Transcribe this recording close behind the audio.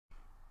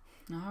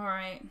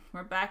Alright,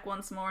 we're back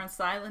once more in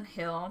Silent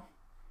Hill.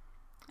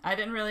 I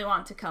didn't really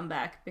want to come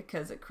back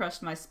because it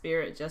crushed my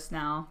spirit just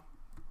now.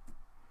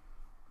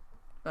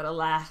 But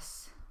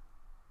alas,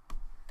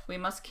 we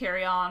must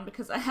carry on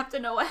because I have to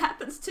know what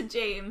happens to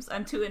James.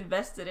 I'm too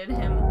invested in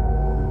him.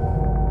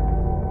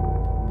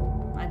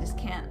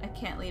 I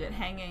can't leave it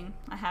hanging.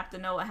 I have to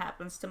know what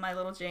happens to my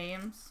little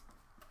James.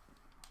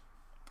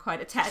 Quite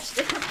attached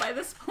to him by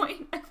this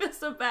point. I feel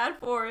so bad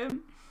for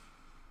him.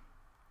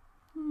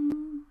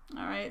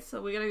 Alright,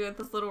 so we gotta go get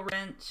this little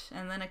wrench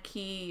and then a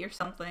key or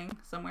something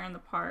somewhere in the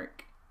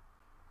park.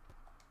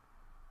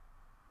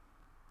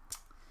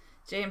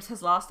 James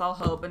has lost all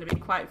hope, and to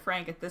be quite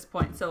frank at this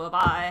point, so have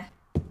I.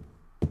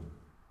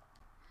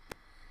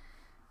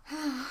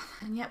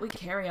 And yet we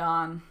carry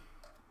on.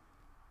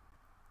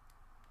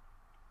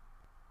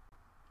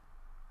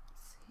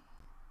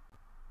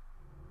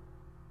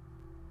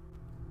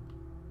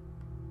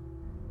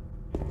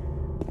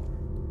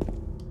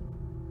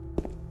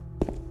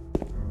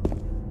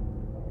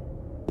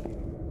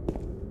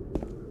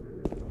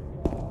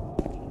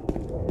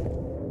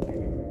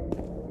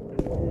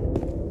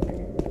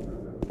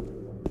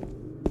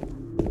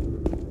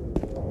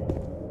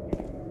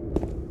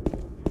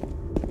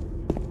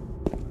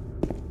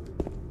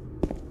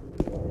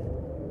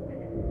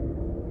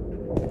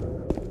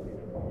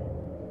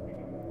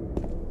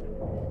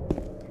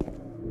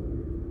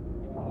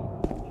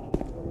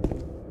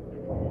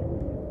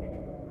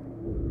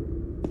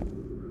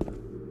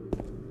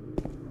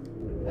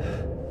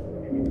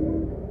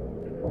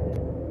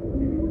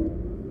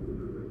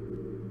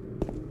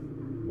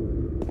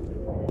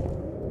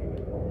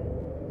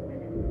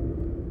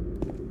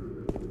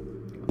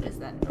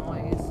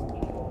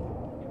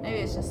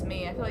 It's just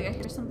me. I feel like I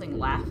hear something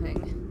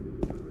laughing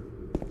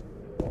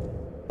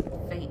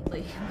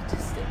faintly in the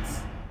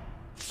distance.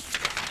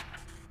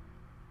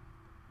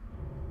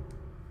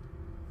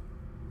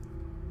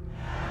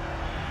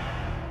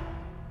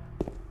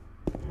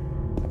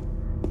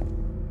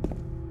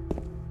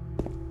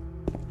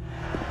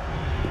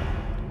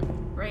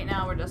 Right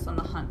now we're just on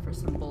the hunt for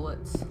some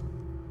bullets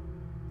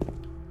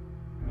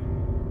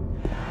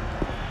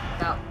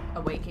without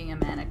awaking a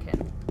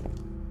mannequin.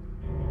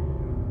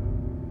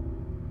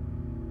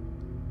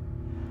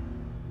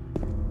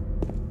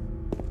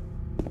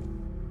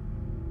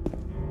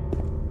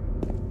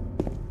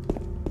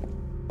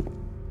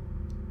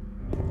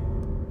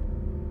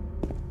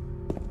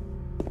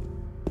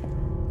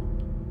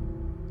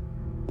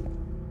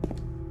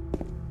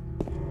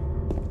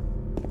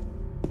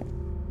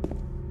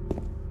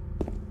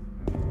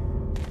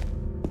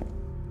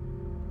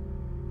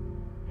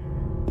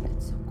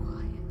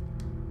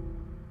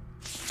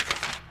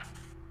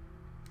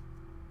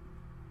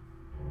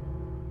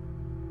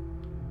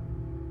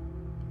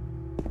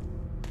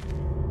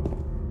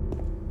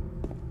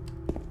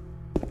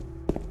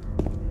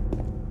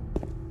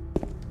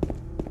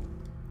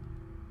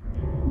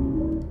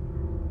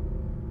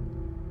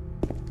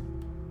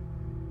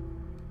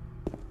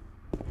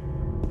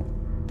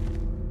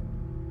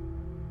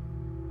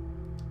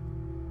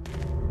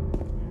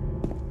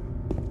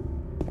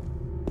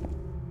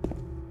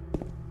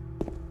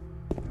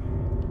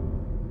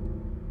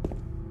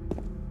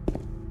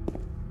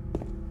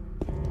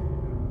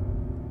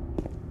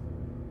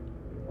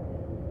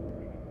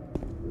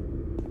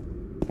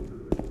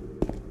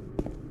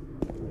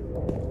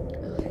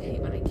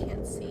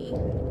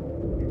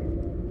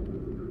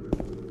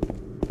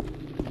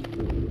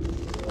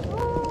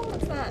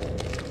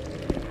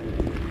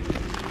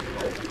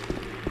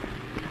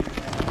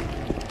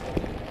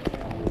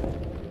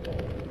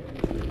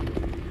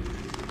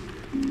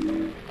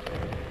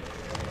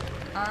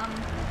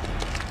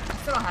 I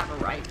still don't have a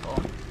rifle.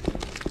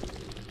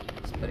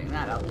 Just putting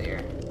that out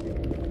there.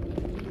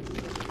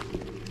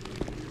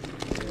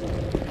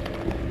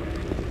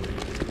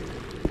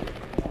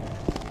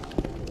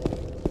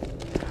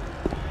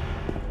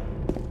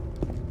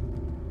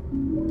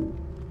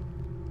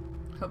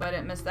 Hope I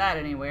didn't miss that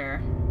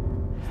anywhere.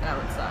 That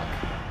would suck.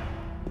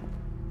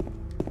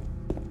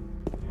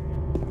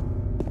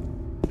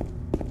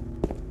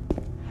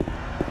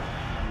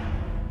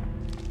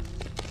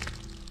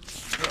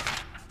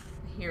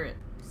 Hear it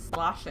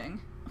sloshing.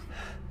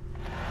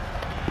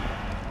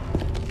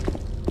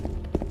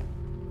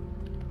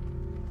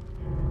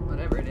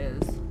 Whatever it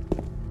is.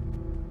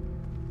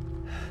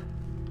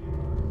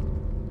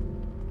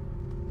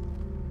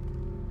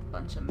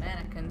 Bunch of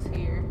mannequins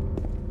here.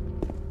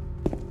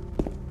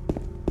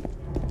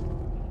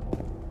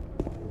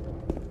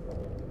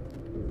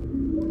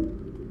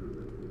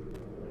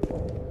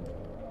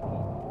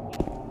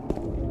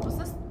 What's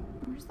this?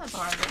 Where's that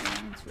bar that I went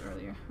into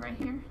earlier? Right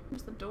here?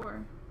 Where's the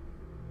door?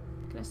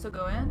 Can I still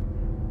go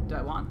in? Do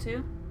I want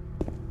to?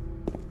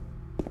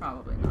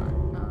 Probably not.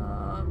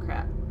 Oh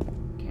crap.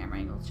 Camera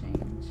angle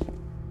change.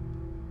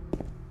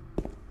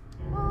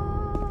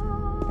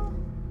 Oh.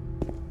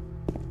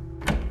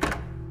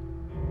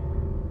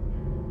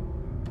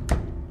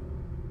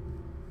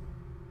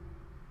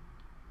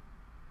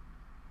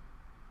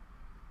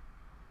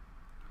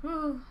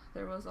 Whew,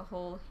 there was was a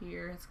hole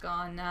here. It's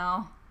gone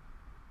now.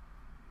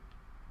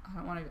 I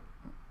don't want to...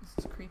 This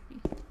is creepy.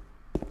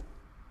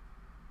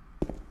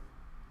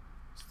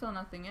 Still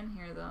nothing in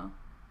here, though.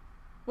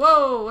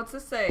 Whoa! What's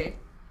this say?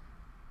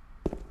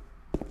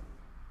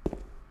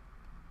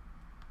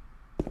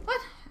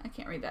 What? I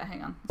can't read that.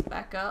 Hang on. Let's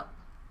back up.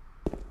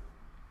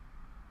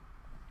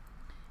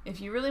 If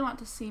you really want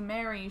to see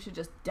Mary, you should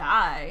just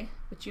die.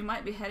 But you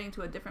might be heading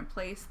to a different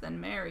place than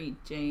Mary,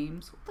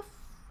 James. What the f...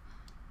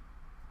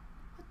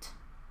 What?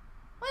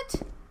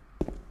 What?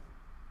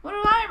 What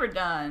have I ever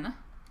done?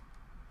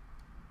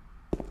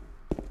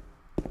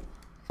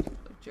 These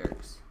people are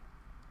jerks.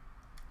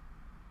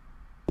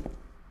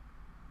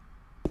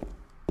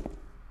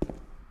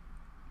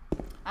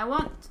 I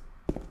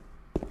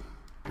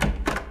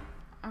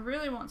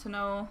really want to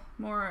know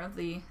more of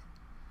the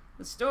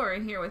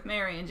story here with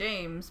Mary and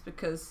James,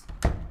 because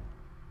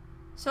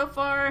so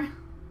far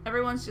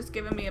everyone's just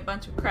given me a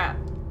bunch of crap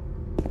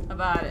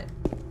about it,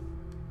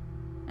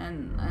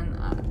 and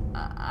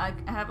I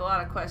have a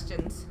lot of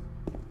questions.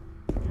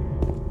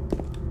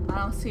 I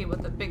don't see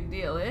what the big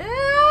deal is.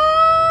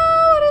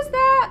 What is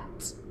that?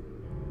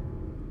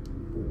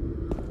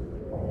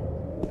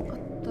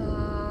 What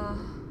the...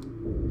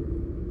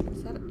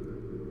 Is that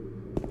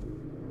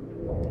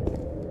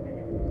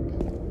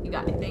You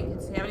got anything?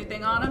 Does he have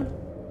anything on him?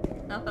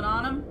 Nothing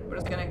on him? We're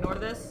just gonna ignore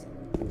this?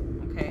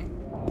 Okay.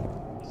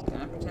 Just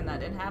gonna pretend that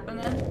didn't happen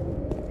then?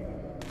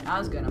 I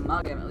was gonna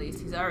mug him at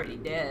least. He's already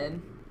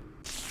dead.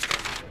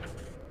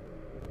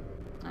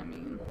 I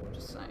mean,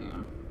 just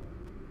saying.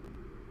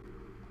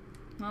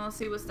 Well, let's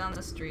see what's down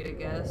the street, I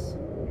guess.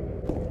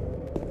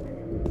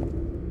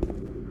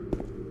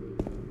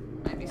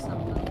 Might be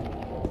something.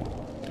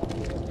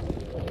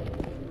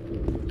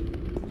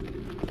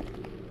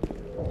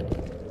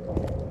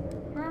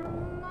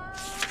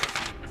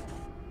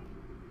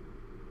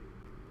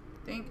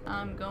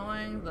 I'm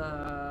going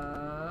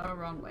the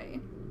wrong way.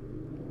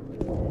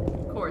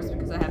 Of course,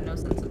 because I have no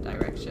sense of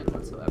direction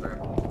whatsoever.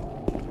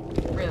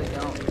 Really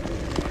don't.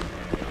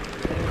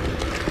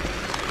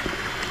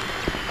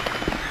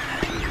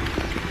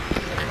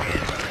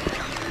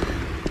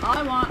 All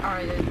I want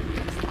are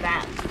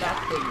that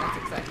thing. That's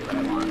exactly what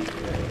I want.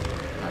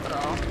 That's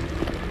all.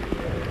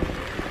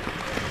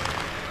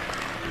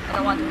 I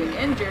don't want to get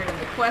injured in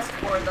the quest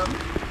for them.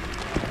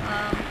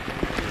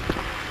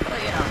 But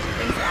you know,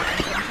 things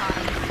happen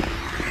sometimes.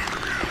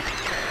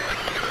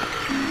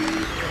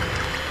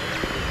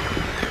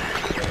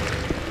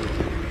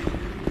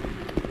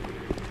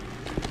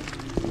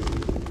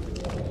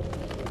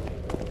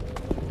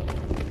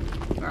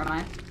 Where am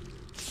I?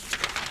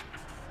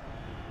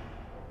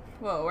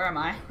 Whoa, where am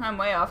I? I'm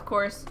way off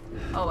course.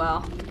 Oh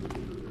well.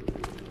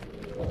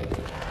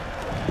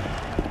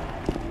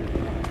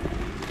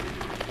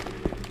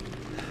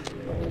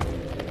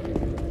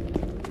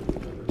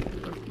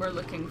 We're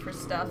looking for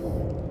stuff.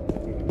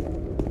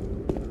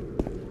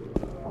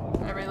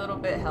 Every little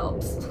bit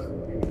helps.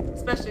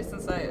 Especially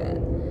since I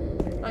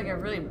feel like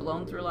I've really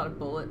blown through a lot of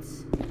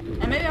bullets.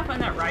 And maybe I'll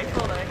find that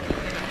rifle that I keep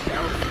getting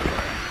shells for.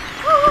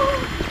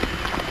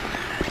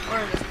 Or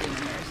just being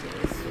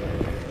nurses.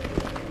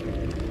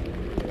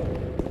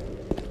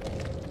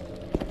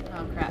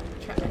 Oh crap, I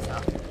trapped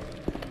myself.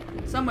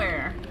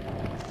 Somewhere.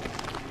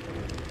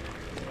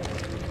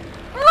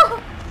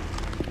 Oh!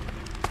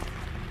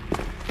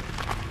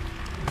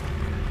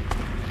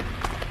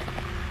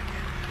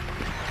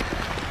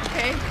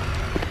 Okay.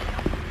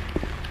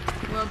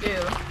 Will do.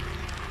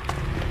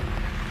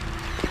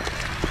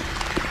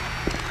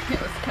 It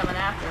was coming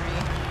after me.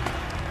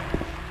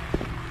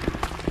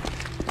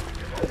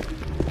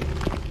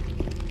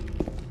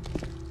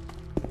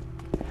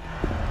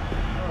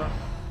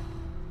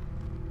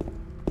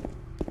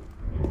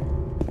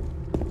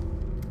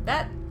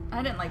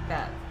 I didn't like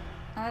that.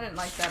 I didn't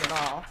like that at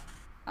all.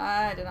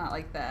 I did not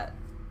like that.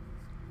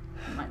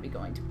 I might be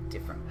going to a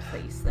different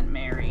place than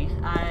Mary.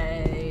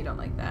 I don't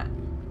like that.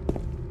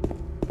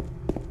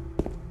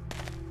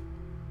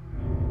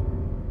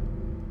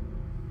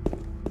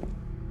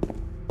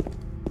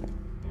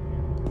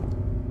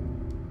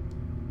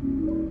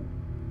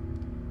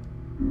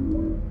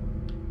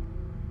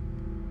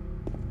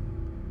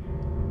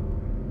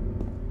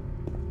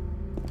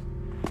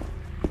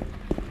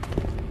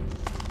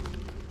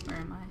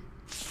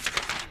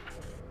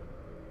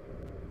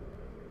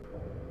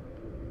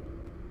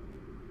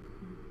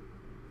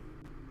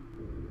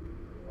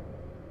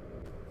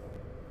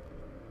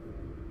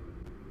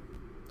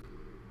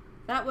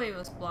 That way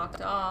was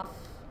blocked off.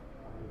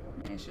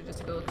 Maybe I should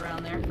just go look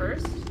around there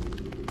first.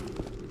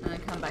 And then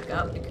come back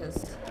up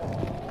because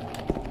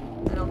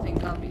I don't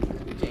think I'll be...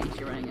 James,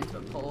 you're running into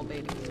a pole,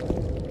 baby.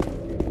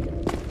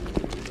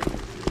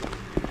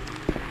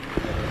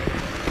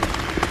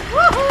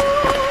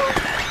 Woohoo!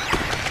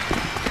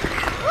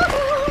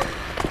 Woohoo!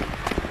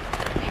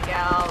 Hey,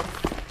 gals.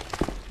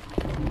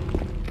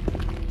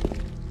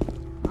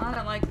 I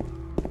don't like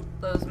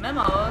those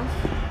memos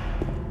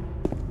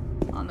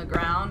on the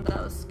ground.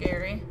 That was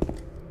scary.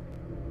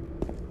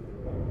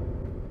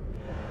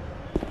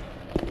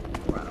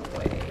 Run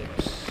away.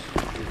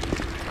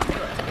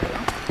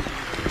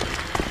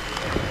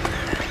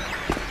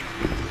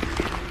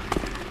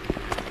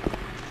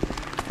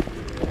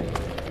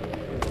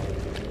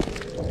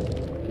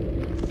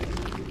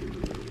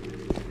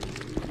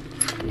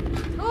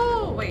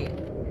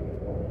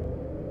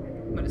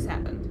 What has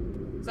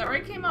happened? Is that where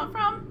it came out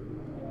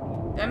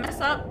from? Did I mess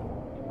up?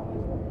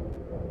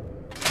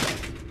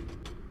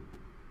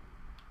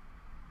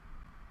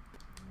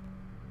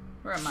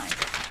 Where am I?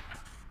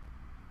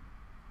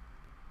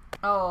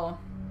 Oh,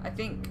 I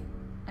think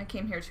I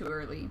came here too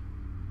early.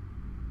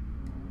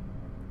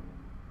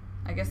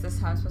 I guess this is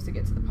how I'm supposed to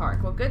get to the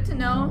park. Well, good to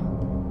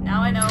know.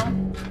 Now I know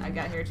I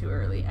got here too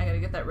early. I gotta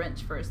get that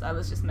wrench first. I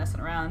was just messing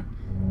around.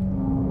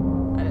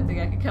 I didn't think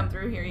I could come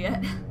through here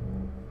yet.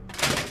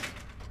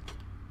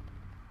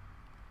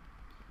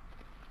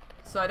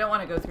 So I don't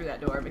want to go through that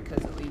door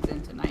because it leads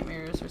into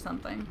nightmares or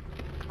something.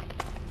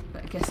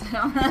 But I guess I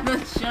don't have a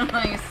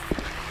choice.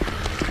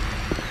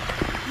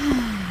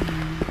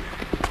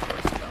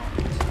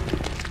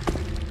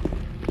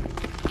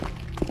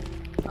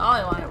 All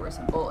I wanted were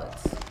some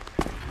bullets.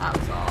 That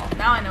was all.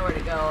 Now I know where to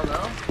go,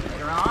 though.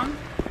 Later on.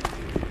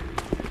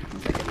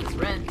 Once I get this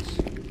wrench.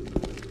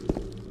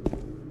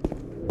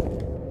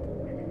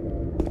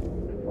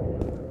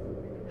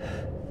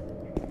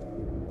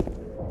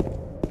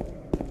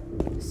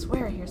 I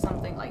swear I hear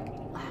something, like,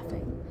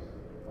 laughing.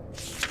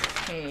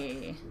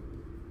 Okay.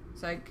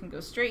 So I can go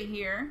straight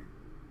here.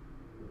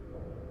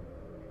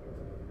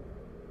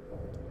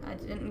 I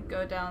didn't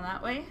go down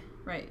that way?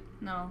 Right.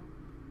 No.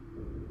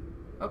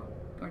 Oh.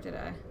 Or did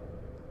I?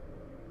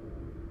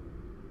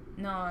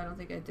 No, I don't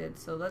think I did.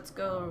 So let's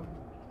go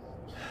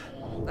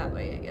that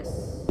way, I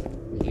guess.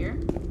 Here.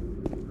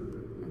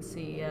 And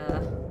see if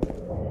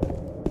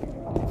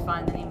we can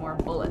find any more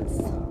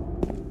bullets.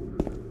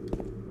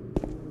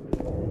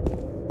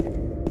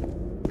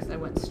 Because I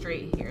went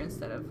straight here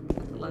instead of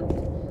at the left,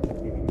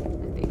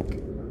 I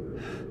think.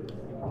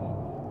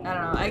 I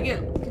don't know. I get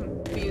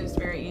confused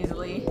very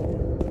easily.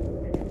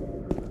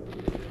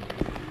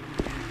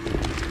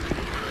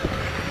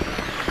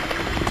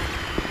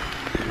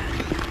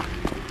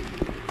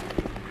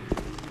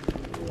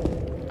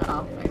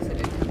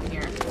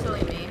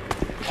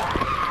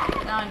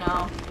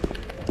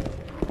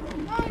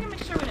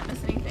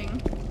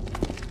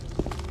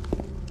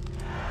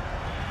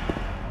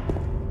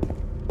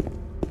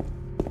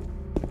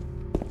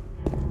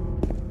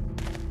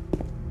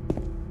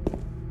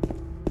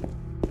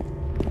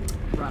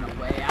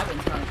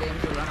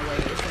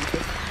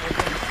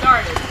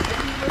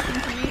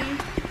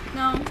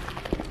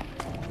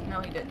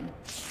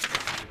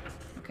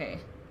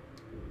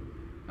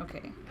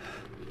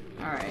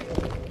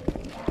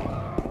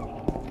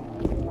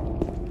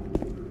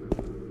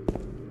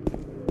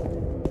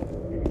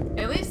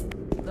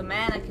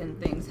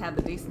 Have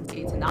the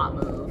decency to not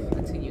move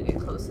until you get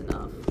close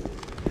enough.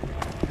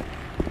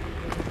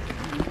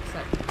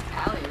 Except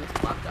alley was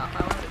blocked off.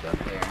 I wanted to go up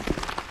there.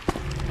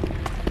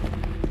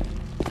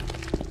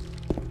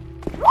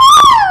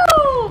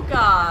 Woo!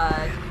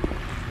 God.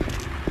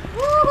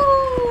 Woo!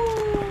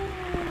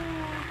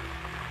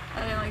 I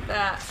didn't like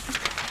that.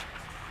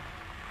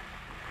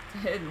 I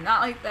did not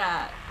like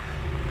that.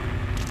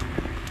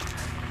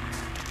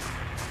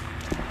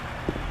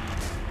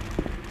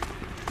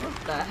 What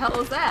the hell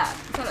is that?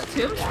 Is that a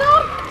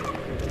tombstone?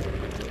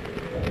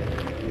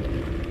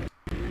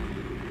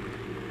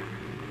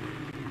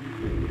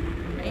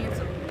 Remains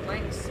of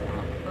blank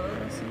swamp.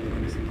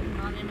 Something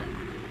monument.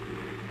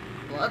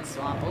 Blood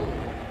swamp. Oh,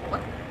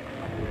 what?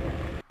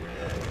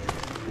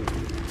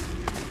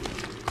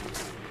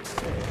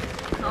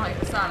 I don't like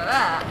the sound of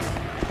that.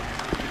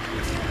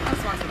 I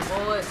just want some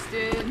bullets,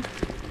 dude.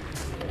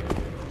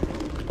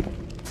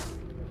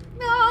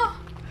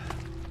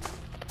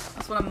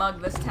 I want to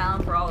mug this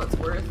town for all it's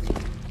worth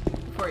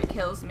before he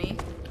kills me,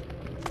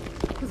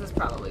 because it's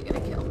probably gonna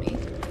kill me.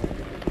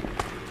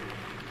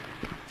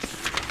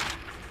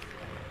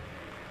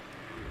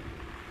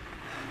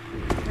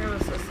 There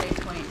was a save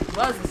point.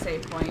 Was a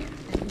save point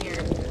in here.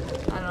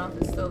 I don't know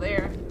if it's still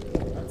there.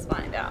 Let's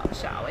find out,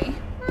 shall we?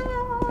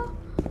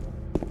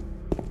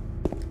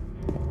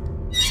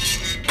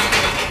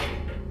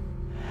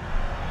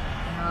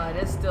 Oh, it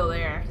is still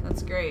there.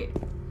 That's great.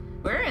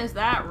 Where is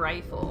that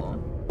rifle?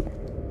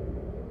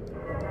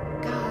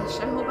 Gosh,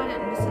 I hope I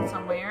didn't miss it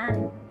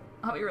somewhere.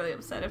 I'll be really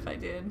upset if I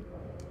did.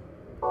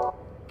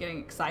 Getting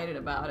excited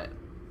about it.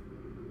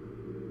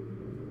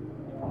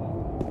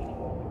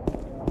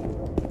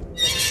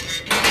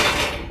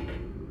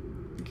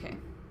 Okay.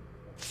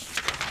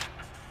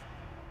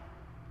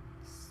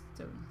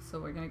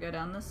 So we're gonna go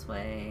down this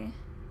way.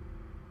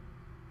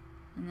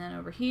 And then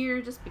over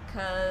here, just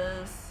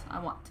because I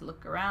want to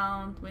look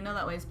around. We know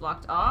that way's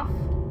blocked off.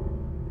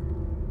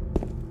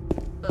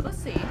 But let's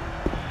see.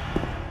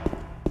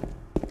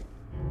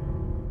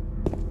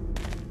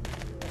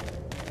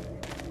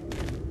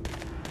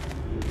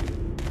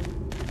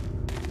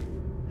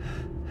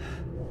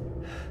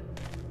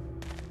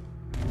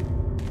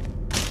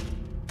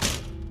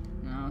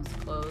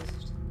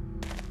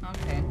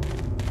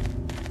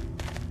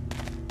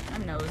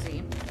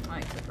 Nosy. I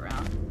like to look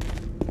around.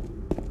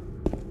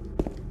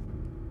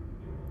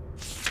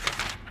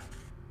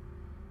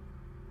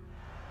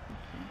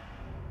 Okay.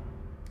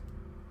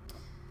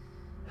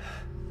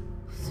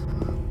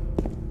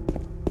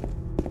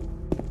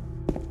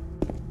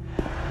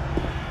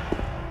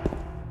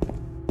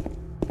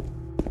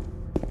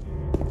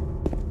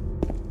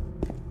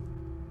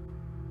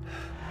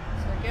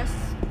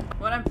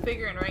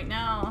 figuring right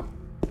now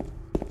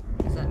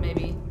is that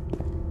maybe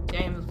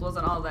James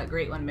wasn't all that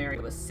great when Mary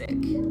was sick.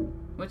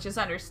 Which is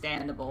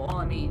understandable.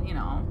 I mean, you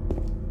know.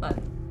 But,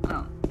 I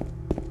don't...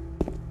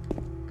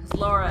 Because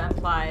Laura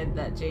implied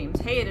that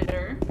James hated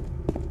her.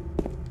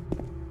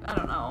 I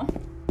don't know.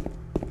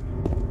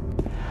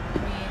 I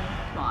mean,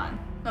 come on.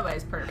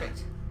 Nobody's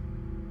perfect.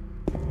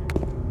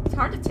 It's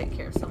hard to take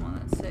care of someone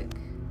that's sick.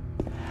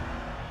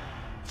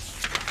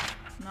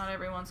 Not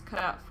everyone's cut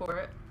out for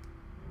it.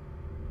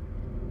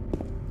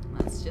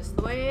 That's just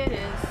the way it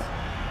is.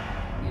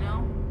 You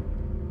know?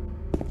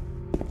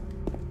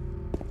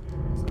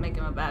 Doesn't make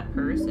him a bad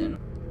person.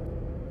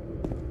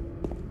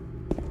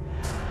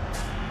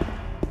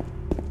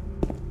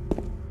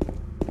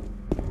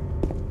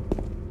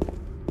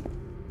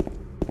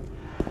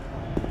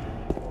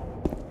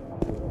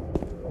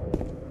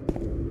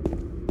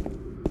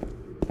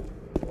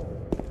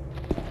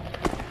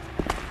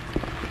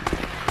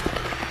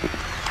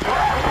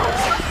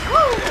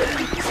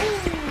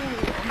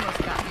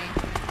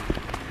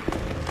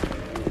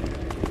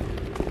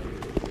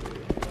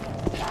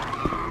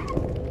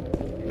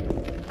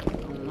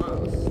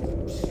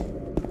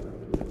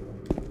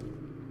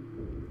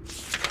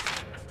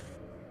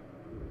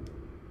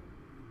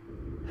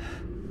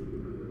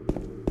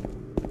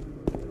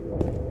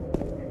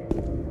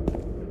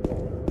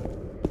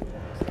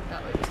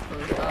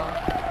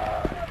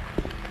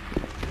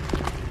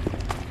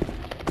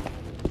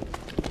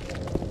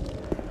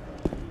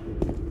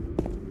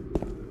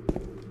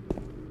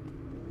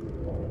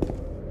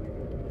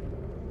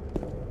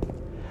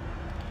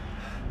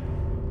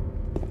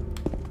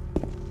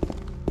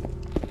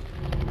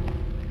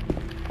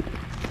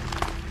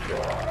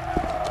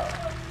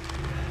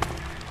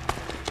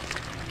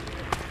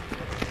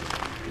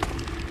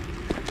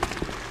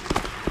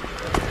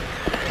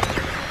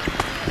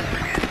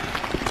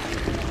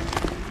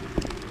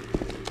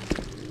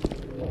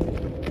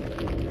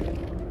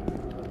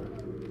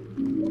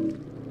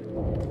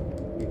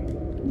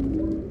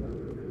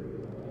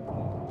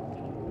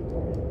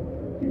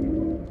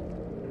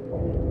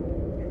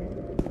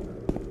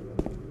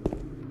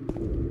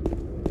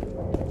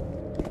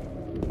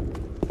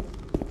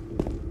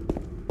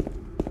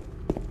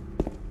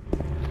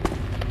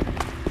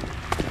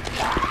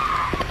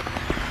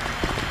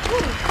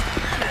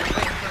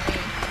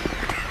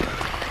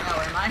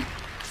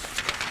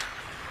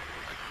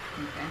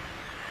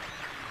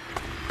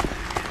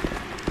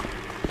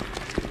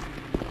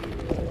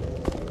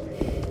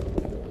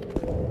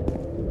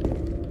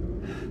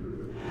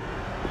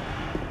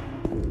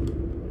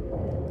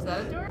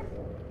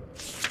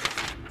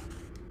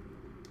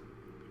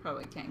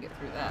 Probably can't get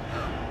through that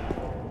though.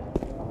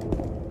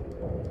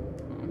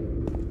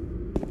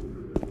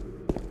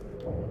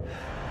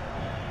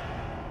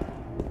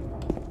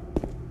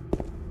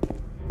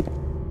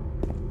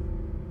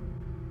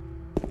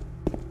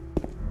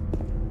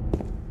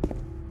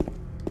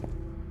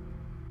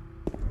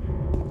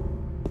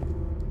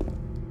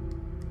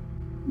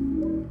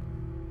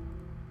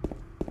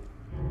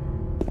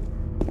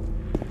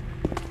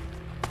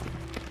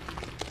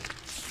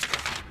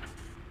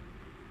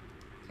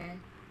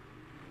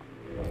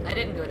 I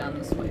didn't go down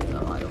this way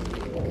though, I don't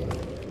think.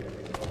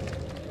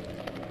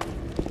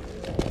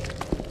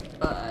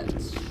 But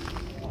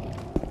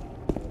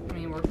I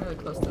mean, we're really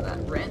close to that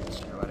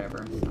wrench or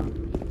whatever, so.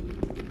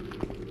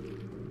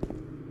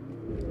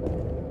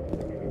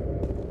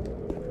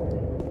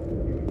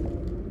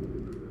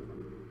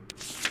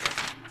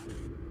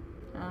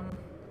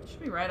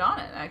 Should be right on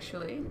it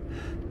actually.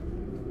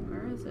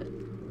 Where is it?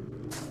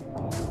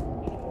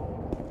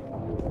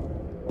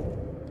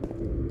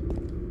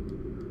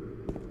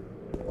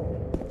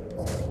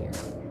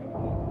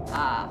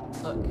 Ah,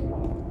 look.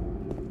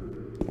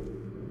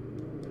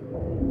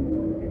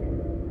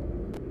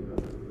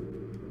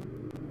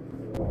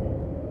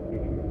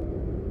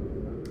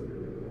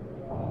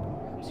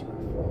 Perhaps you are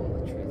full of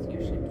the truth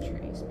usually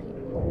betrays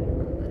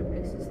people. That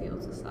embraces the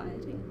old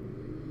society.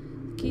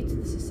 The key to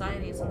the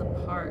society is in the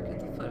park, at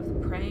the foot of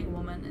the praying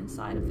woman,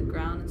 inside of the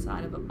ground,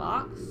 inside of a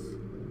box.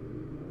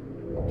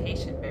 A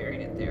patient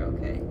buried it there,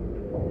 okay?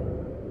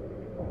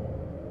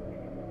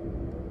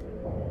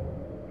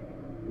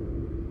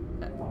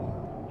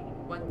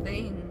 What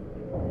thing?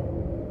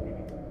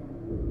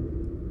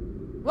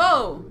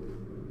 Whoa!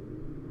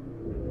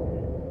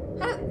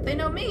 How do they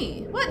know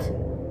me? What?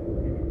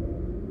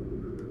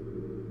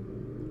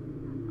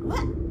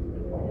 What?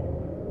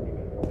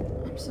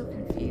 I'm so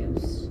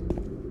confused.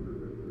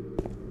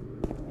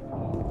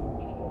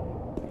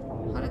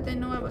 How did they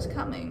know I was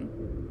coming?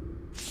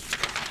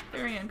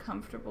 Very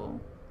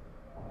uncomfortable.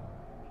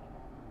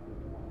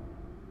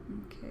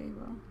 Okay,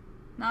 well.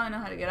 Now I know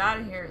how to get out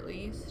of here at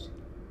least.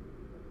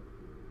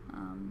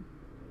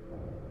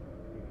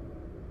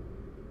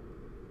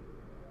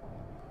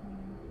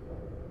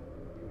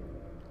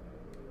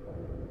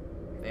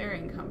 Very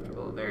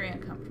uncomfortable, very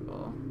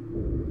uncomfortable.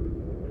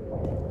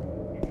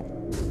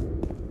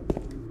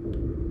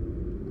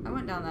 I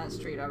went down that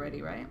street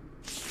already, right?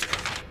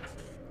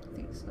 I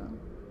think so.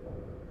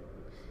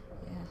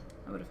 Yeah,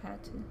 I would have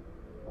had to.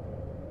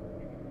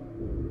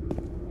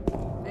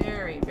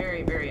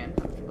 very, very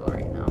uncomfortable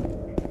right now.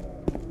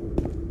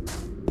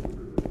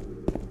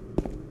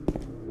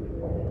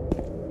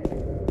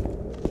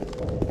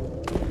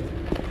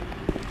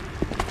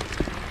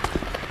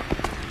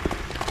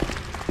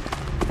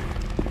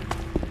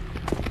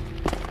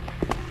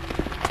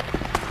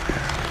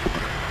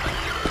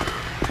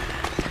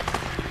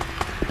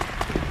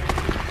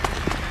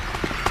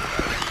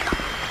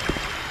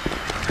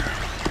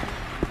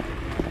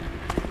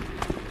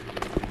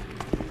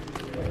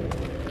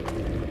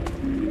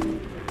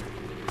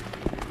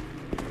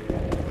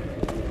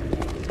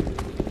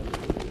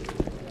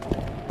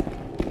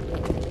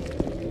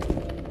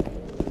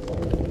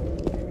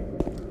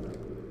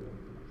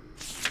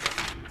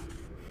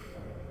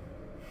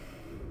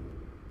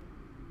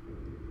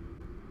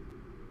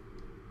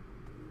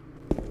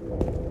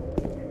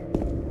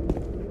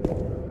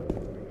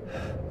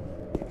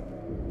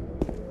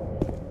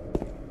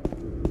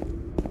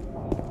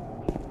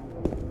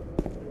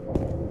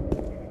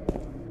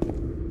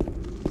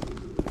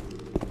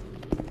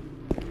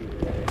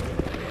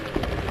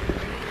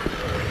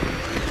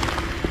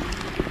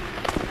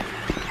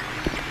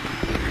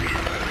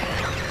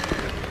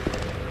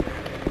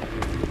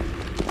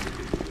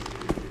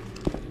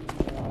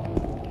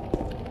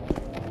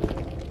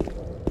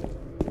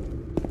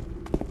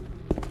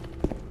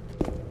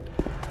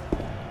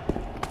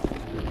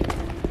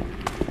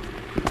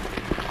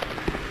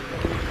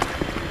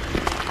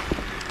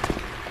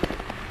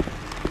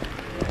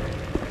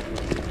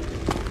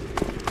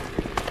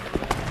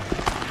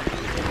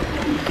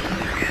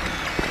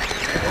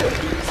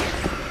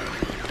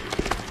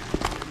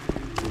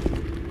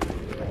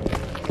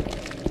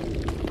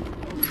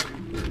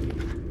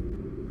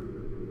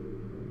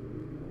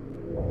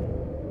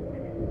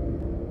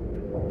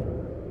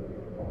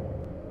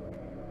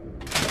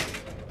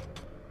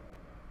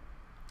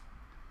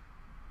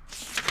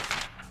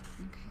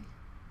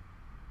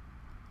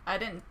 I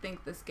didn't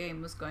think this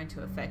game was going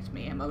to affect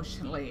me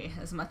emotionally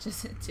as much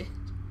as it did.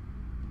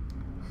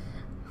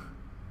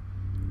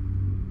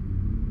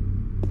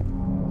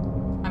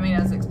 I mean, I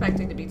was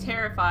expecting to be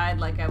terrified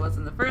like I was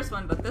in the first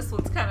one, but this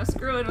one's kind of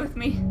screwing with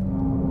me.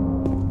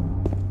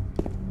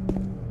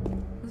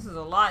 This is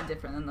a lot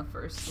different than the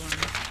first one.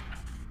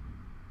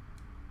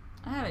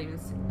 I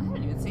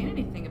haven't even seen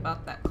anything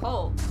about that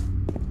cult.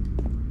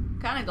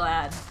 Kind of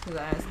glad,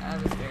 because I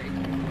was very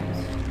confused.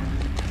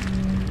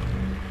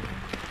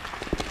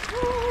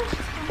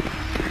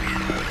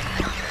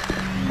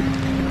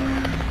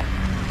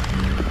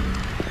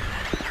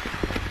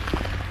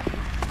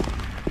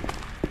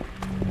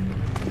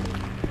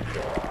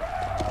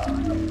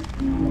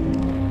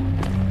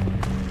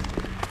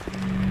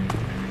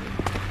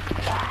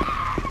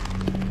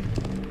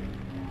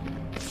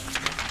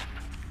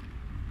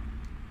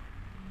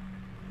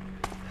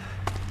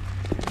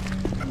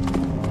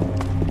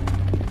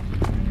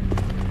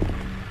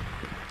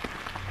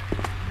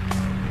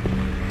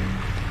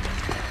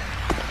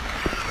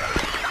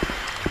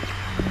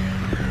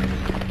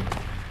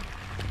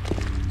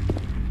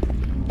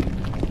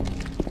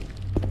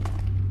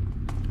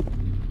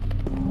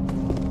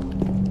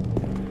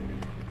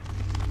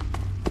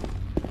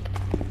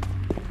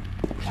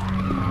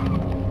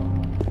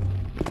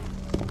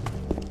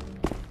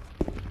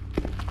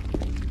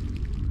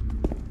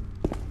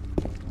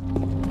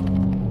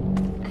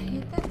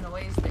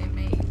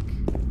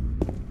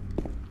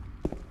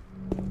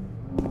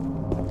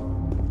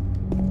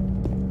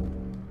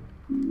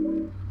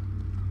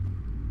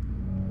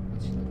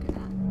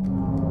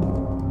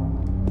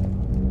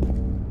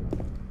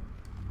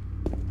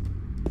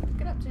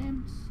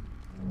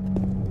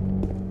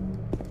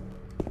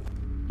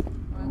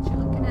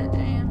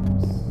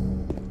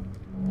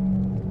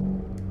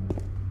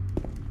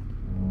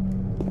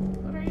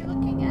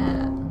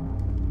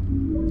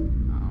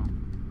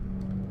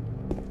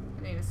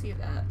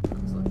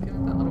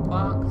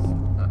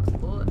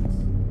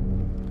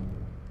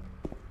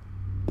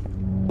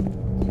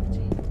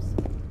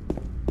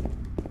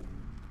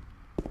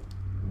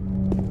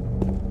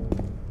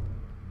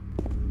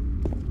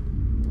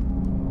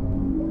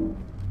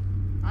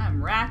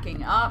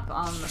 Up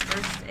on the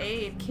first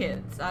aid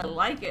kits. I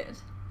like it.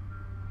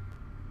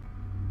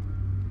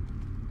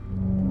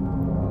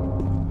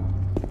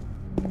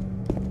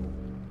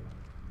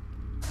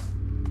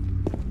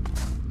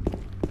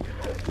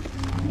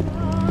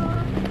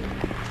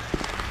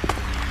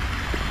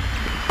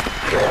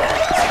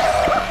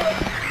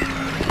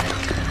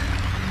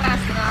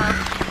 Fast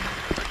enough.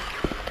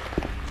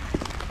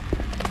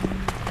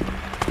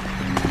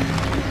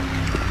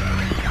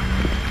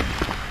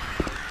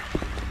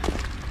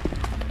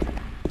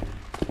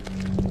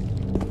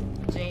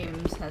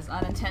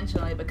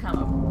 Unintentionally become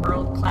a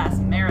world-class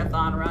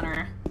marathon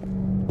runner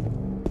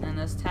in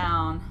this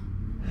town.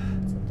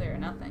 What's up there?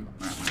 Nothing.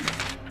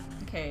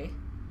 Okay.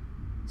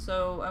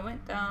 So I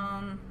went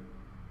down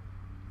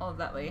all of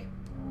that way,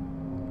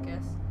 I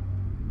guess.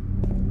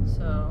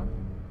 So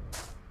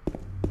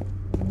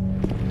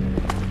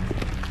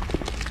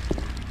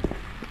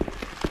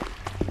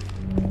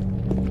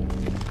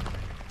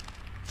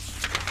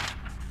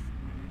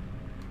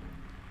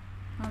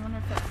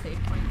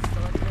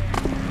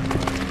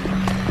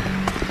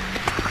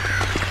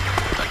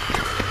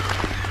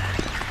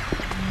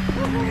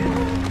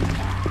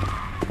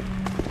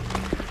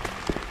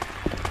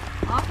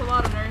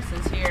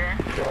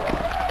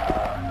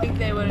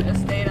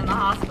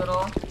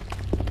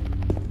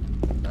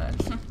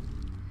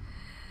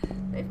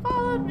They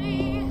followed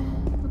me.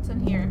 What's in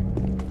here?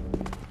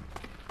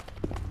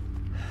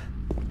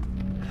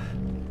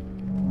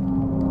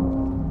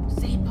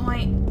 Save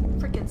point.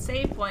 Freaking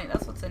save point.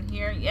 That's what's in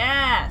here.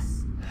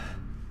 Yes.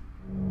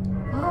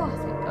 Oh,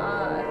 thank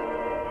God.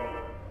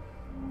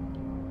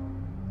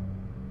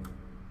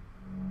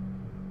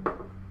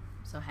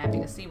 So happy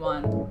to see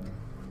one.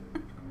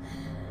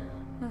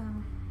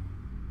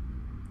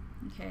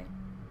 Okay.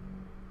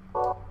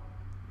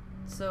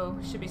 So,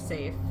 should be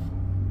safe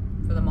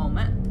for the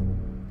moment.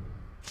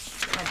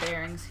 Get my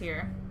bearings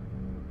here.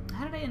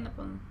 How did I end up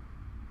on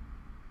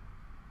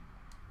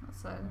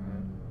outside of the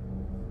road?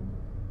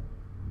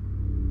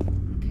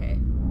 Okay.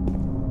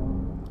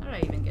 How did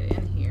I even get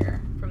in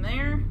here? From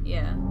there?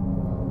 Yeah.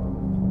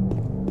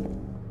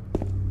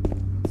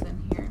 What's in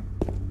here?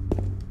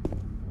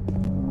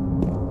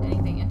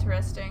 Anything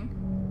interesting?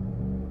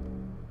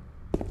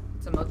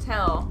 It's a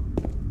motel.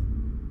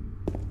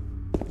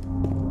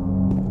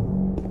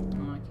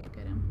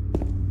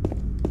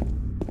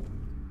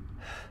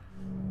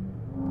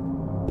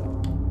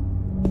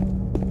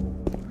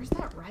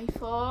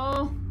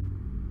 Rifle.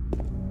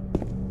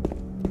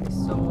 I'd be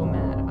so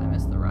mad if I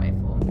missed the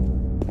rifle.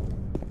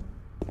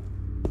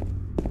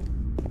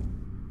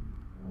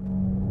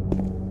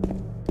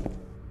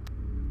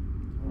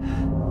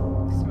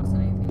 Guess there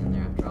wasn't anything in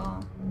there after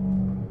all.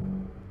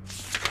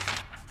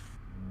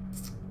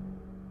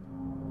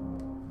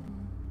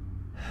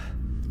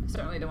 I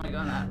certainly don't want to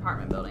go in that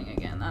apartment building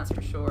again, that's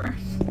for sure.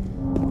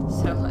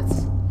 So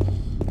let's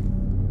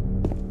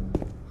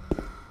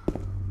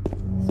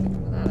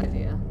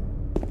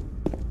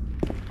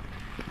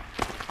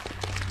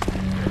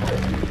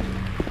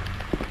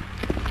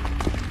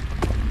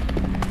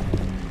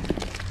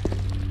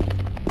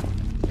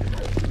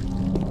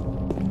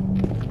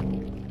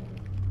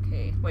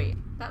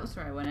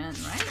where I went in,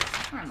 right?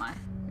 Where am I?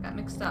 I got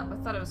mixed up. I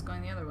thought I was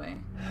going the other way.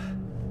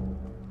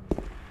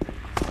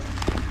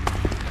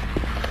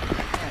 I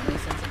have no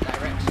sense of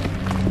direction.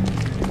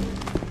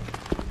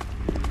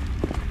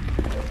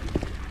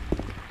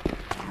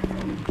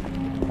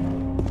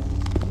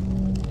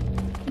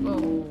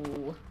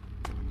 Whoa.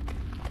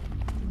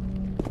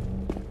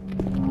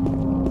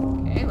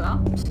 Okay, well,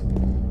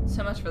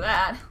 so much for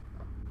that.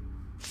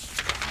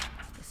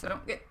 Guess I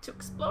don't get to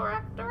explore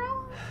after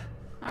all.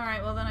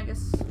 Alright, well then I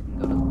guess we can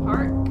go to the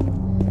park.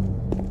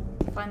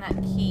 Find that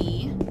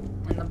key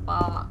in the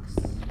box.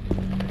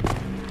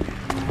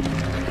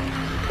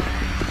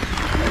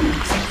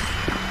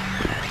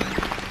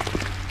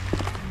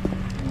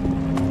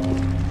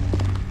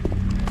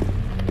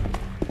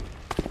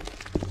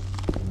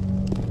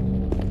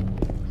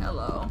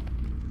 Hello.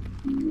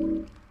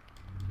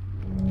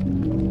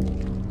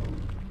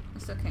 I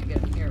still can't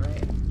get in here,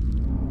 right?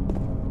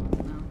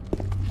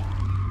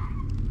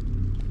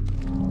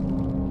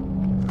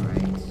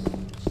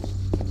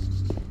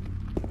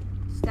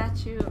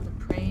 Statue of the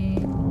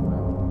praying.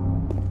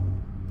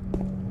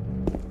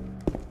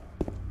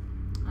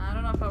 I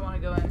don't know if I want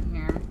to go in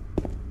here.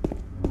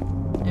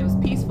 It was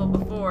peaceful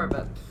before,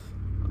 but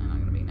probably not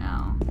gonna be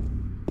now.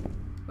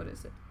 What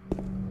is it?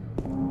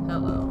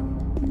 Hello.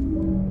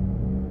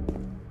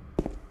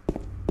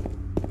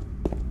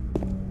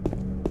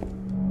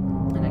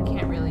 And I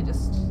can't really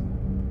just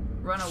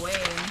run away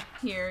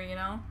here, you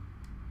know?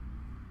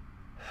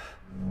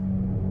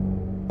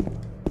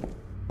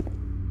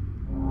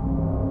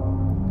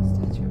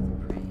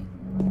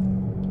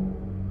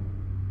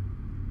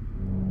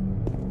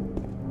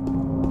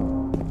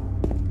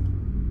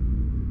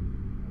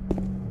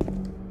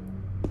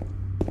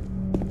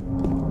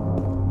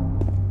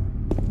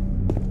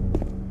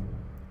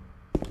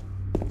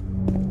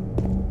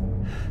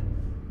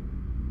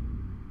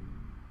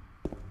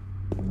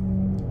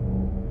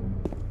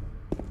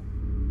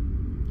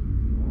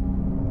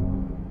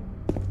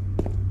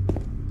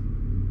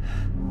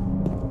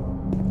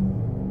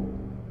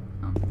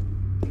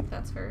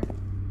 That's her.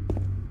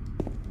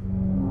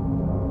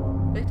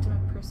 Victim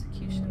of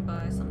persecution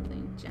by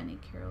something. Jenny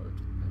Carroll.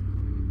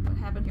 What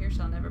happened here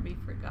shall never be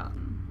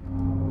forgotten.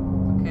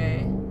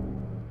 Okay.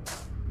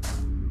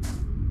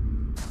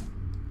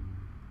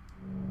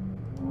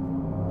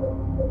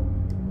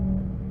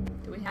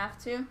 Do we have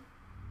to?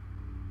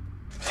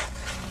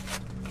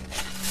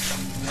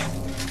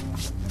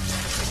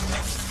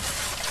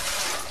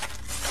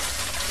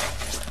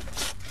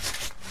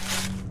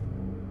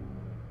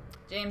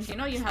 James, you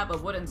know you have a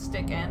wooden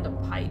stick and a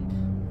pipe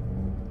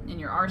in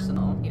your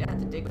arsenal. You'd have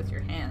to dig with your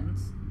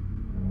hands.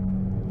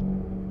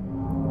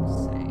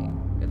 Just saying.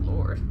 Good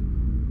lord.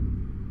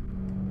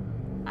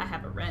 I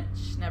have a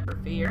wrench, never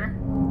fear.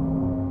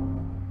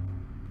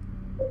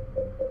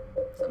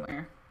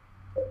 Somewhere.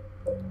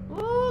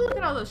 Ooh, look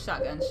at all those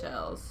shotgun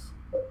shells.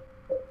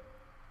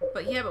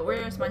 But yeah, but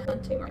where's my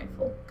hunting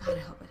rifle? God,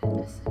 I hope I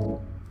didn't miss it.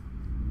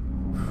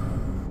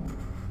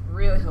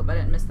 Really hope I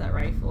didn't miss that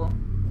rifle.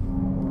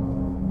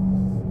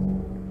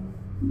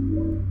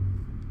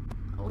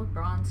 Old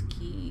bronze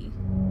key.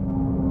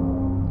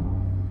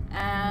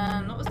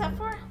 And what was that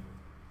for?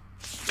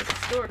 The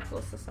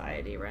Historical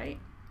Society, right?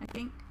 I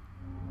think.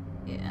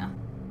 Yeah.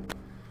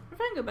 What if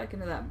I gonna go back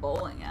into that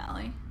bowling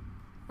alley.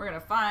 We're gonna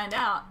find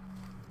out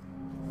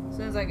as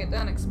soon as I get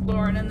done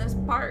exploring in this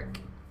park.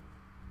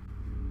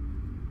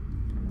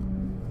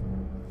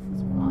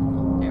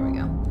 There we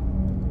go.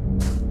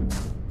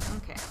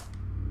 Okay.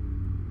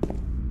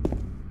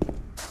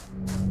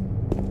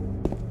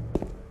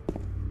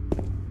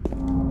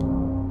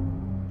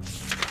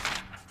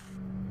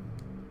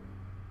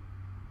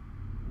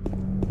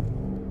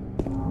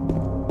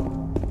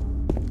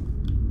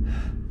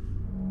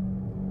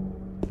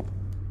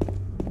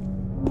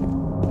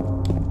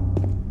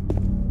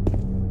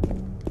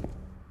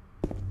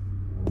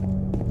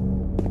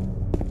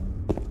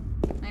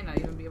 May not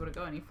even be able to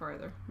go any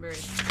further. Very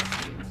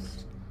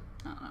confused.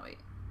 Oh, no, wait.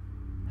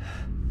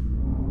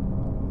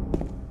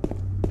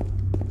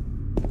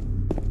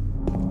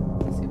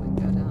 Let's see if we can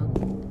go down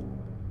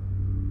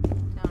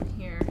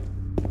here.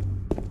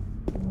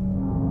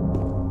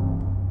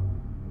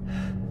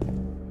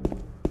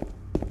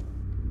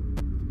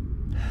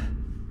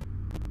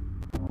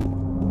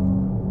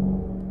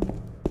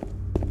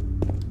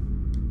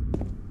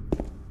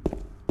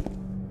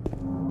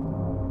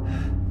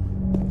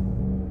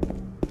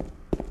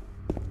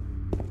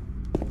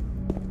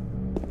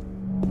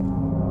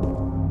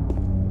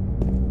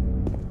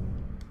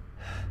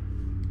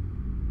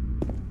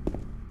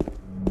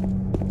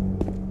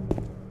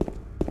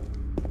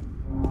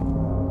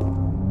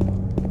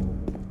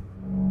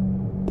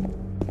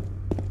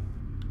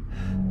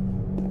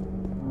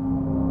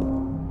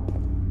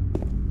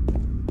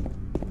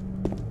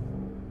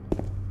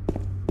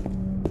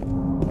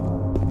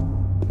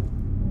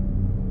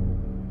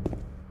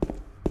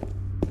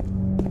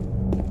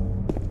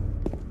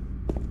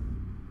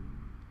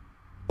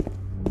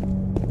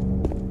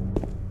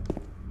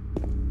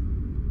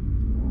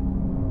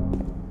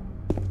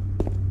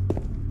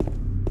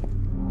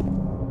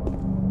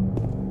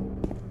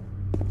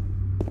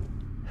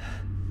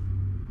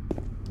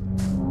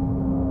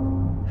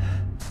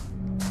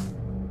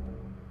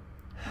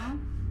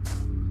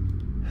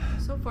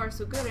 So far,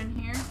 so good in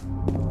here.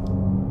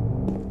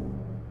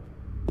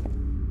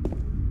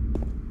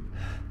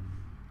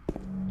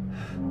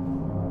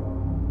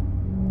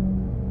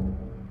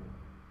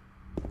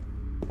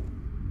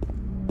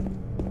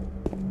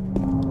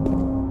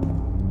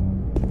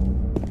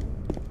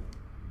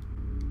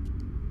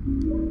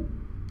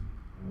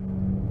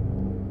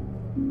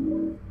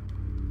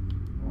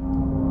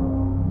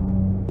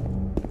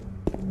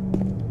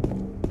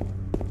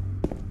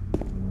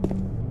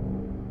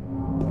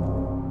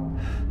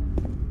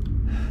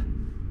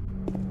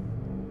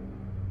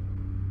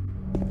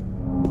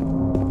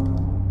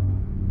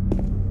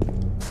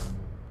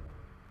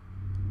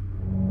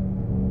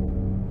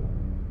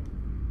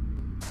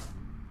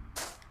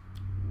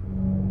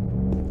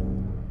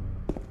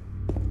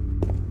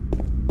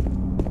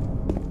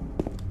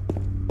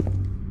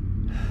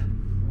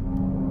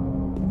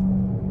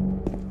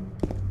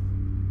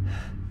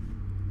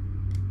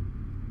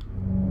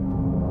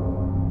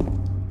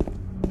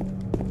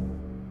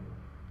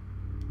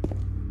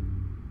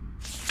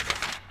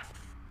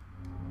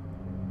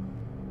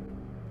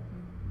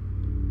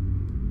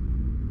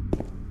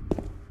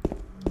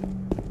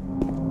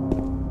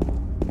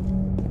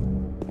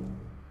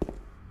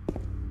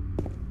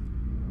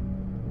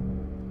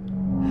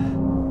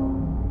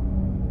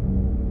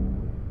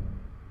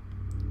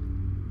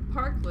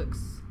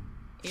 Looks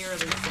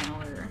eerily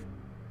similar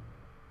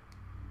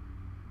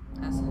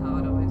as how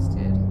it always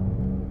did,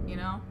 you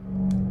know?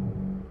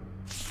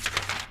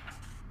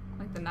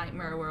 Like the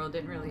Nightmare World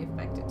didn't really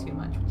affect it too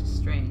much, which is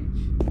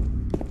strange.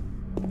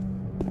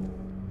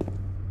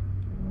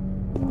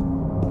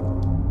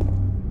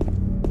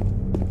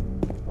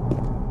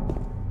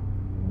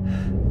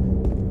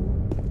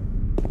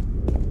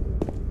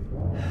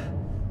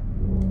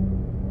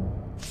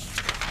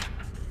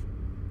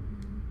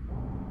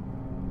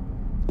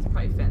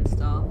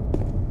 Fenced off.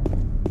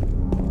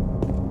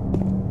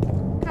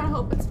 Kinda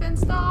hope it's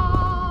fenced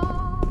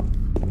off.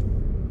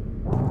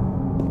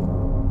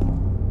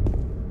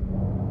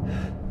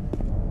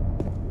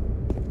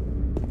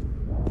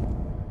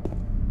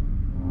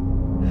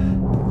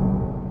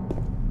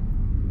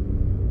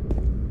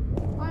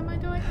 Why am I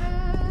doing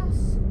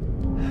this?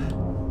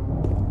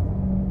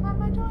 Why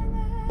am I doing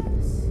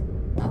this?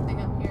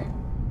 Nothing up here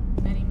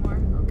anymore.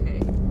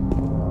 Okay.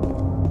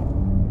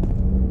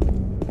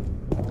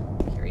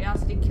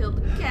 Curiosity killed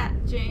the cat,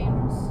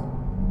 James.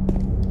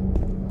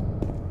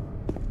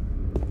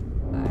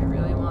 But I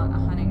really want a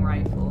hunting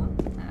rifle,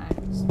 and I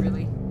just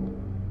really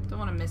don't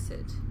want to miss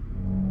it.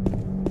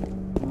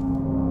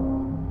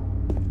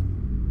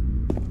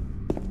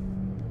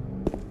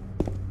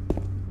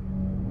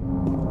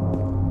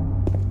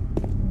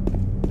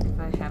 If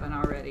I haven't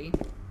already.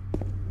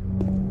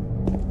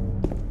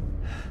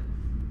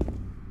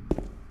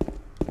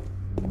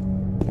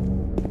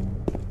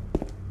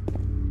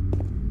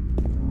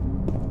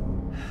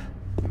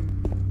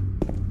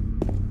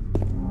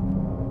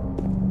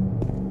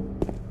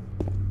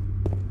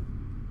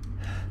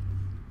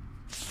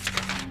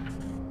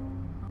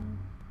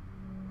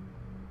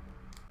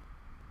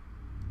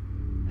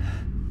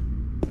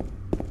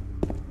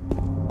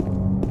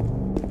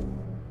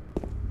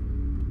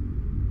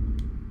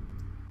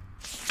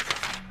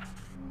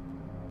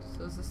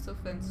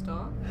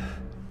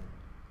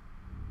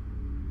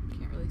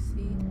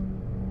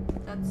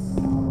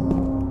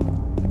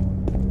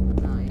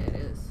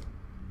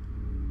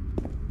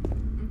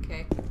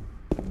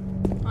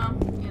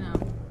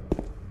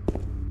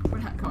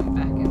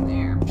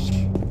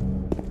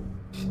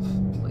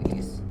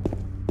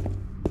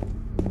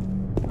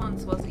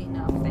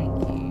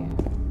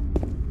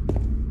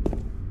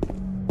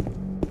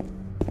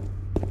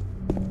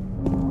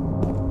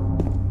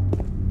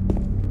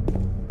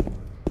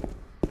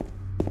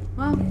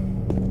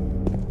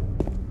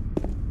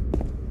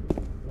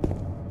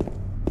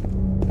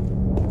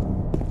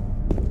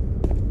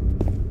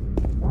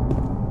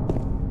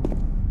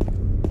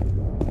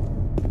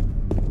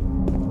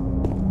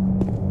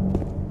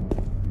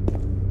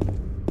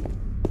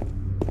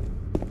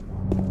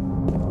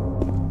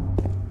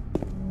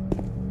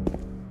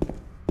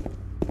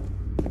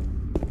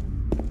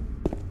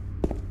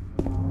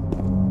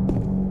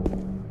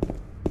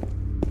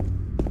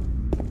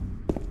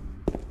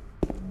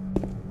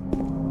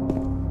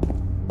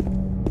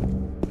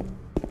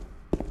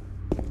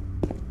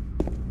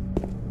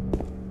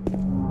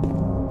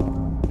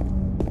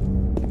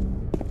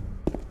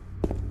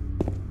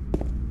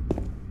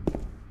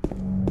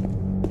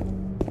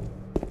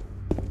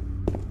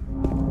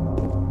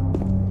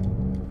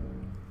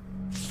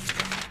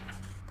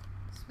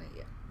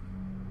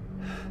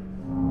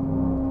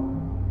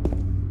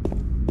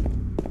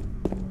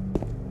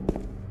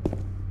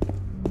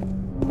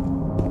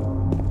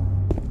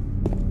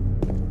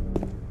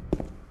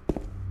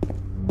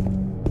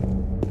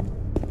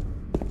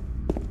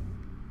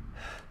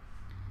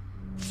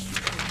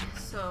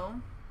 So,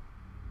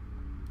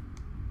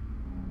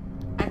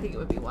 I think it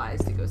would be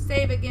wise to go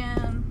save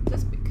again,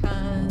 just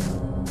because.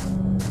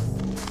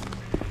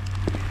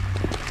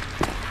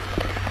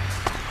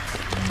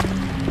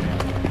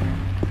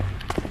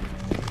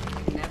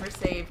 I can never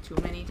save too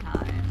many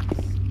times.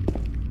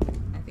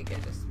 I think I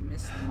just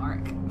missed the mark.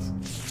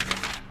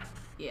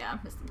 Yeah,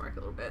 missed the mark a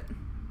little bit.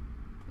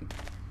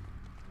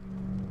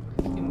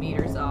 A few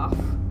meters off.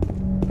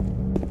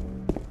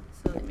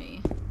 Silly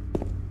me.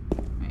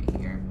 Right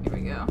here. Here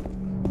we go.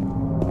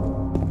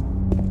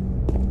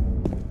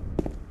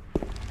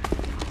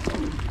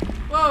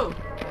 Whoa!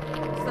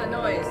 What's that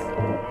noise?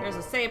 There's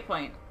a save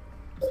point.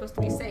 I'm supposed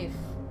to be safe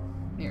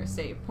near a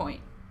save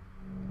point.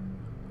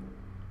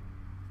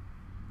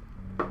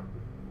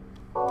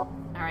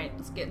 Alright,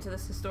 let's get into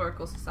this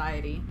historical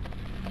society.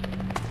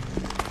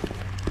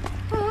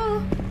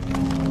 Ah.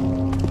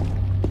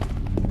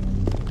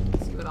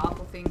 See what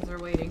awful things are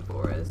waiting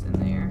for us in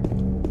there.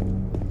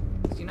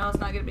 'Cause you know it's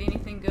not gonna be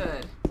anything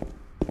good.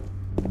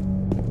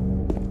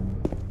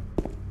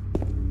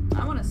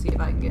 I wanna see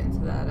if I can get into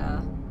that,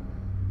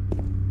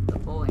 the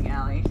bowling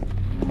alley.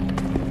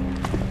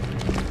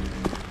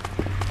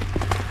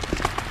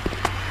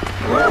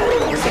 You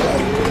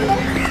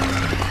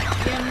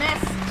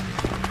missed!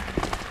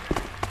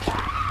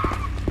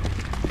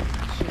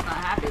 She's not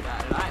happy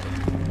about it either.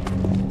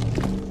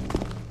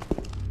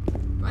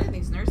 Why do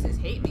these nurses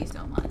hate me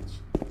so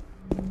much?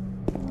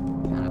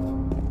 Kind of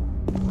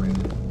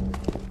rude.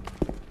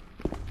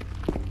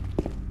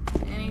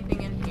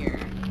 Anything in here?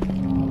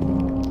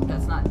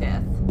 That's not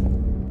death.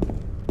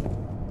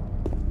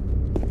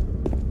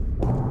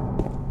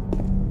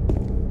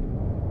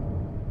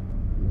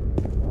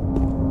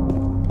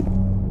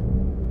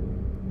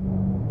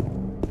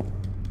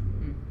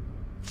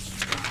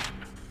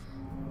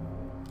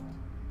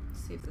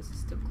 See if this is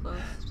still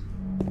closed.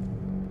 Yeah.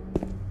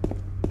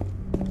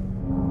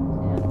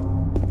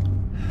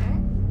 Okay.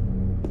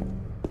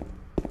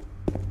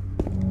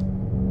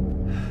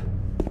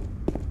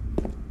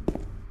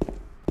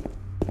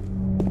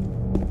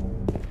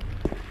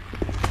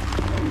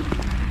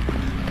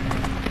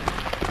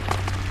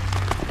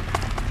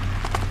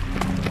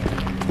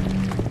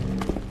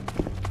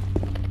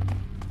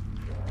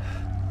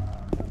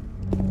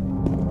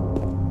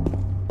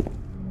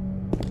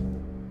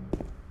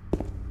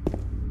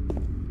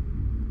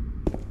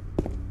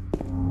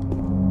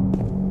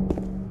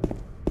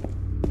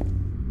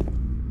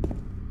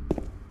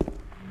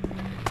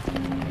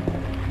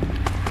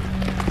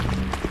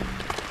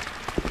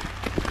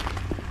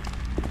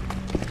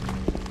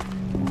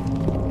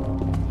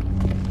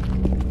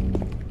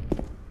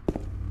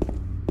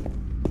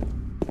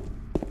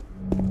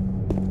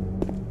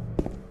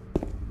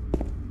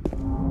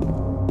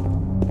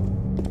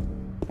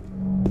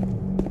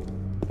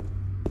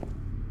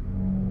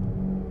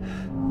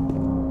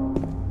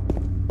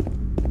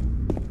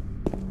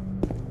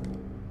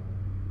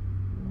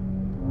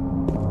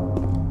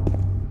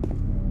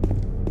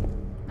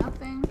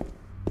 Nothing.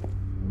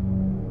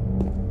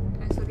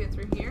 Can I still get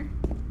through here?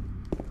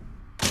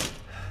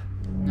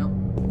 Nope.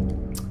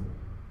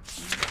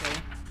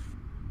 Okay.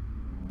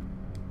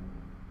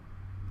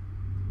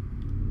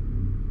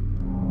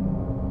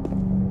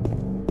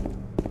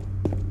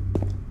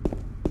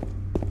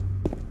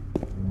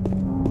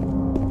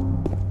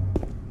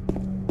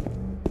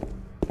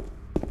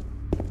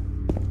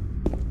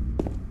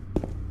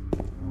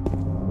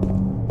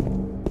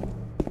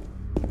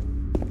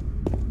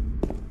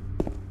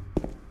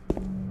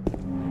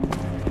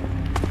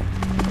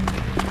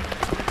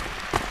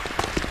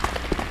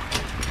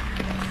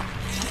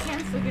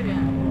 Look at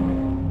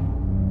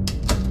him. The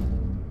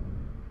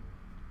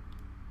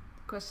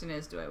question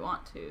is, do I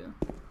want to?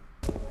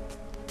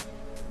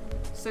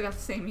 Still got the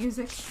same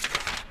music.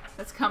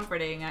 That's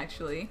comforting,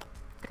 actually.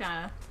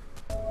 Kinda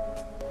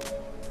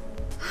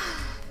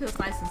feels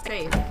nice and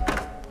safe.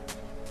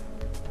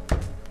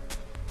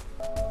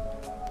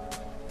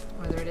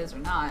 Whether it is or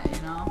not,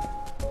 you know?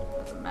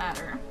 Doesn't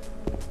matter.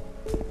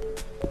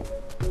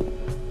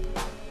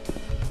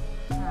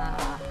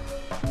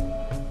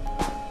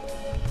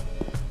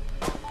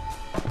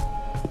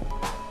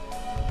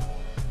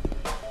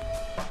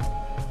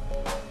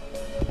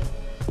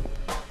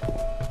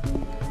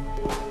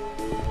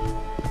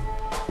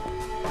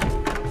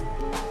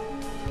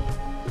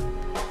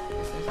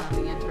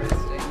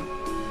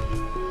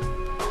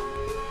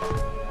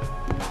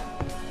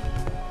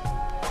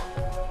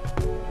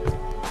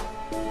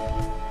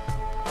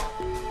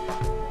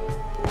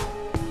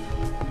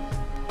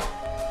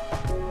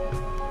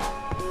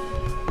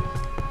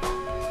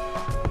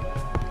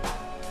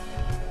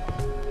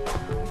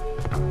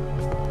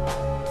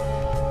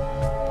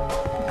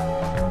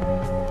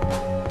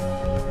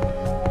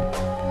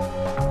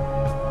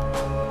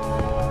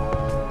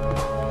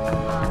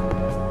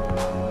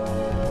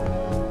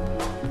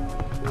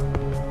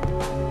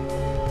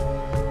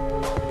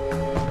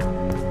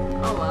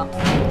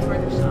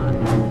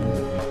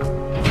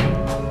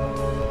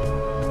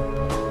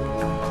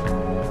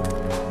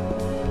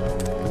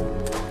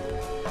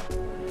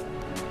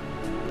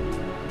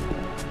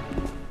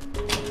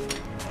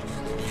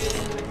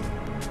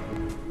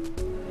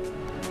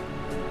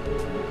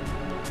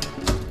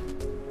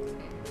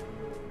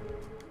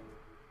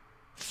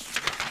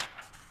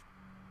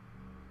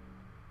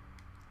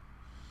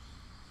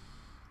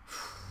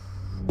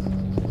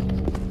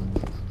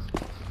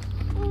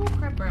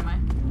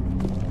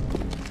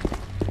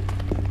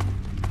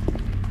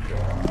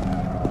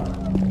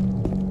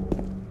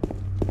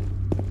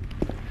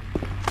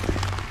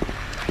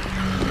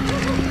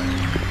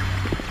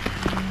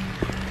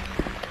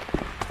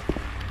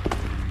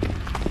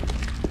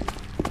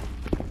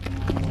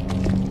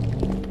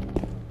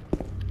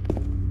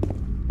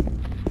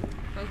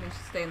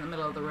 stay in the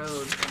middle of the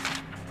road.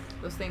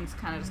 Those things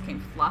kind of just came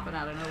flopping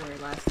out of nowhere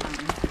last time.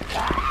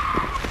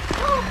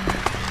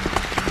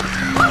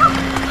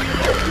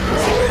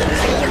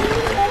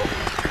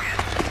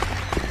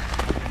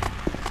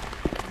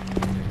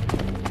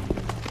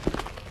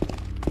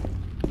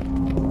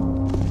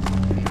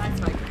 Nice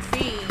if I could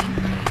see.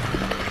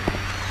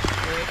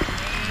 Away from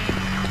me.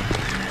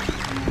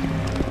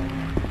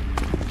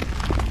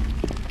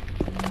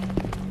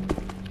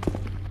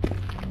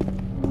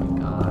 Oh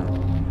God.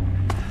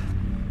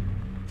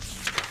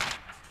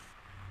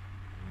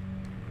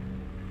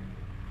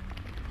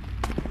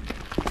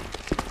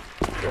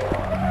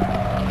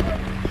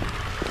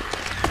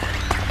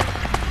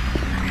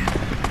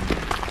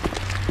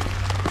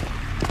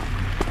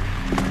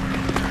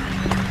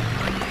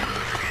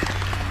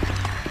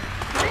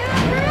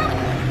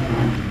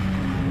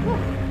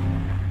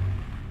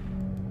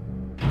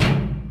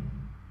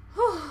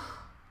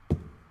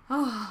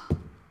 Oh.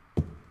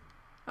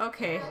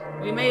 Okay,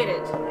 we made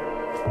it.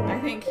 I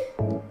think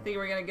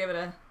we're gonna give it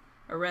a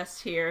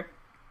rest here.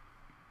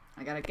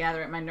 I gotta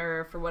gather up my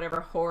nerve for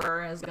whatever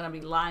horror is gonna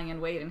be lying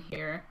in wait in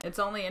here. It's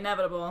only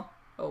inevitable.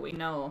 Oh, we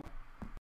know.